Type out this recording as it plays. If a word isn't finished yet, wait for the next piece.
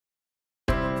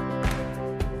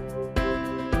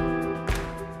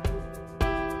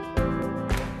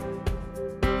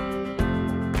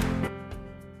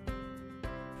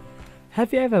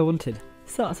Have you ever wanted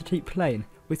such a cheap plane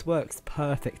which works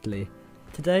perfectly?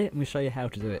 Today I'm going to show you how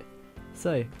to do it.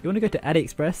 So you want to go to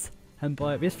AliExpress and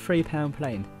buy this £3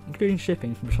 plane, including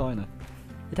shipping from China.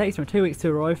 It takes around 2 weeks to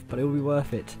arrive, but it will be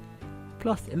worth it.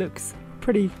 Plus it looks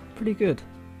pretty good.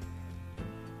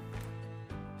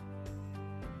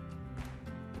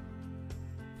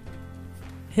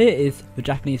 Here is the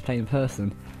Japanese plane in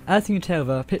person. As you can tell,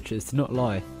 the pictures do not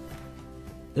lie.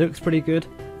 It looks pretty good,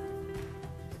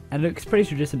 and it looks pretty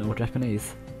traditional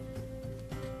Japanese.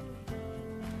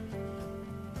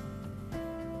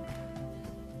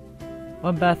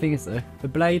 One bad thing is though, the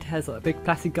blade has like a big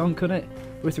plastic gunk on it,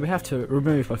 which we have to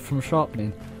remove from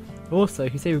sharpening. Also, you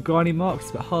can see the grinding marks,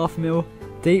 about ½ mil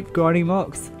deep grinding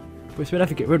marks, which we'll have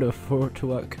to get rid of for it to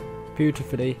work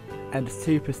beautifully and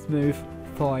super smooth,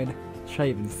 fine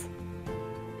shavings.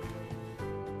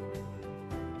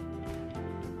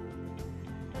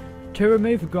 To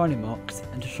remove the grinding marks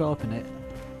and to sharpen it,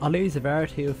 I'll use a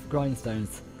variety of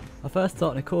grindstones. I'll first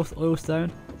start on a coarse oil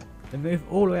stone, then move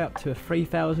all the way up to a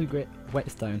 3000 grit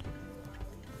whetstone.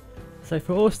 So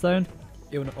for oil stone,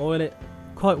 you want to oil it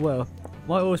quite well.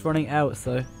 My oil's running out,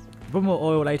 so I'll put more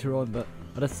oil later on, but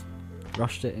I just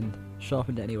rushed it and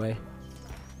sharpened it anyway.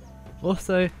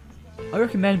 Also, I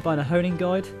recommend buying a honing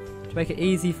guide to make it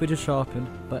easy for you to sharpen,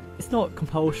 but it's not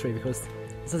compulsory because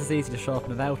it's just as easy to sharpen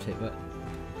without it, but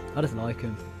I just like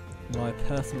them, in my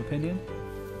personal opinion.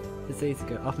 It's easy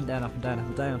to go up and down, up and down, up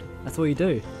and down. That's all you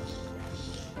do.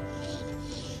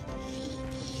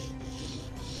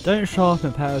 Don't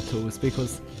sharpen power tools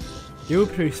because you will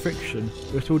produce friction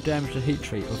which will damage the heat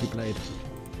treat of your blade.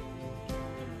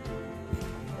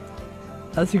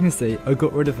 As you can see, I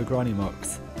got rid of the grinding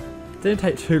marks. Didn't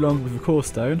take too long with the coarse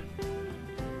stone.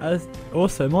 As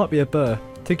also might be a burr.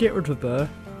 To get rid of the burr,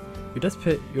 you just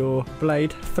put your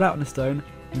blade flat on the stone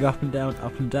and go up and down,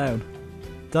 up and down.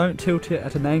 Don't tilt it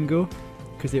at an angle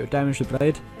because it will damage the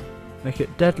blade. Make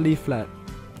it deadly flat.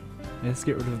 Let's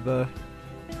get rid of the burr.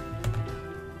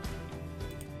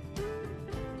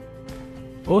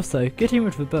 Also, getting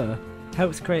rid of the burr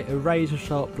helps create a razor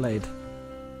sharp blade.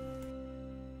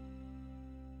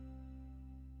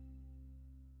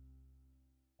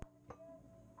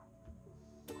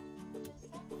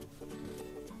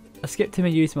 I skipped to me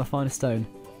using my finest stone.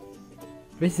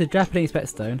 This is a Japanese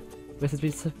whetstone, which has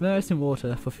been submerged in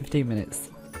water for 15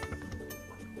 minutes.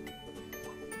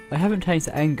 I haven't changed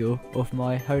the angle of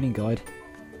my honing guide.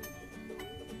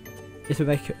 This will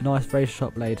make a nice razor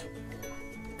sharp blade.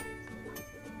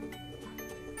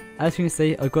 As you can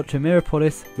see, I've got to mirror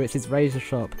polish, which is razor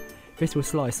sharp. This will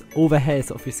slice all the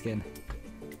hairs off your skin.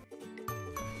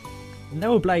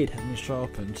 Now a blade has been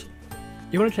sharpened.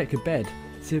 You want to check your bed,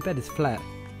 so your bed is flat.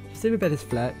 If your bed is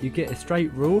flat, you get a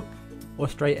straight rule or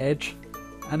straight edge,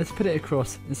 and just put it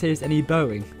across and see if there's any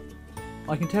bowing.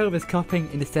 I can tell there's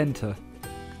cupping in the centre.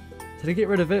 So to get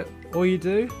rid of it, all you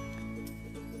do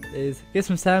is get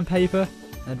some sandpaper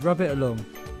and rub it along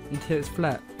until it's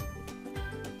flat.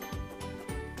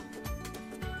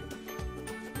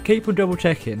 Keep on double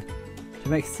checking to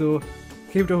make sure,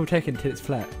 keep double checking until it's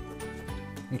flat,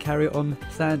 and carry on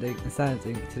sanding and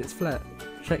sanding until it's flat.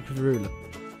 Check with the ruler.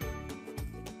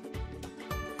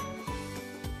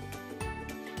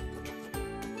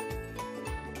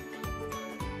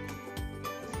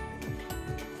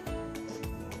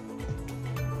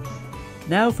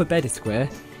 Now for bed is square,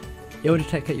 you want to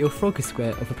check that your frog is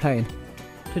square of the plane.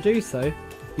 To do so,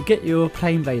 you get your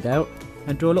plane blade out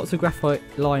and draw lots of graphite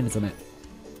lines on it.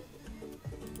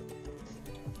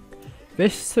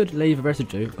 This should leave a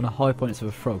residue on the high points of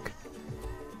a frog.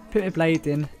 Put your blade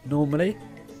in normally,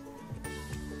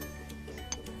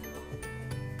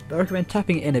 but I recommend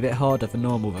tapping it in a bit harder than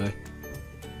normal though,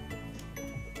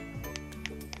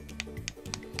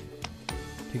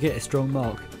 to get a strong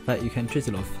mark that you can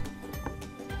chisel off.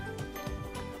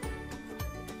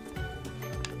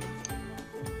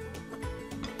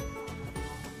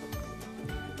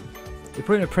 You're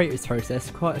probably going to repeat this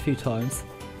process quite a few times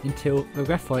until the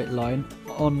graphite line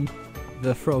on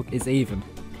the frog is even.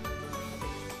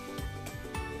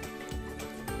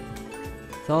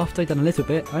 So after I've done a little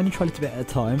bit, I only try a little bit at a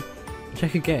time, and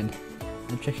check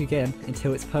again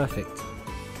until it's perfect.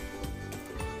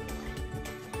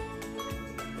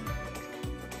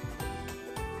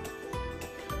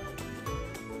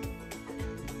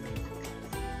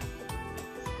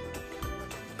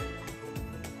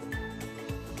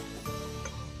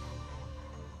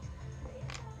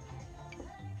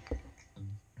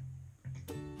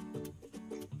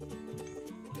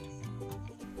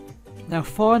 Now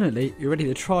finally, you're ready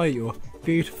to try your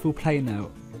beautiful plane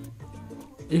out.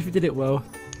 If you did it well,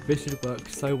 this should work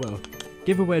so well.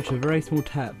 Give a wedge a very small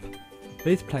tap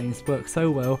These planes work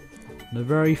so well on a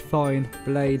very fine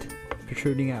blade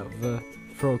protruding out of the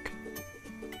frog.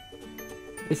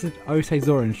 This is Osage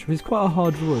orange, which is quite a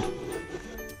hard wood.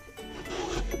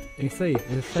 You can see,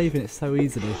 it's saving it so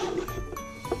easily.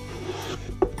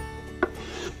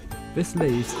 This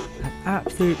leaves an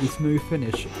absolutely smooth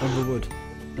finish on the wood.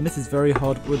 And this is very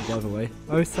hard wood, by the way.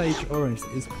 Osage orange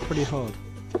is pretty hard.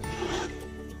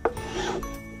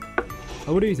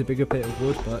 I would use a bigger bit of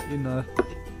wood, but you know,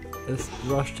 this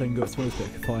rush and got the smallest bit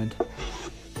I could find.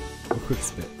 Or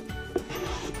quickest bit.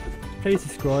 Please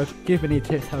subscribe, give any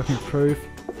tips how I can improve.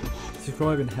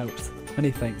 Subscribing helps.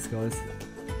 Many thanks guys.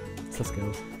 Sus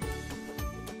girls.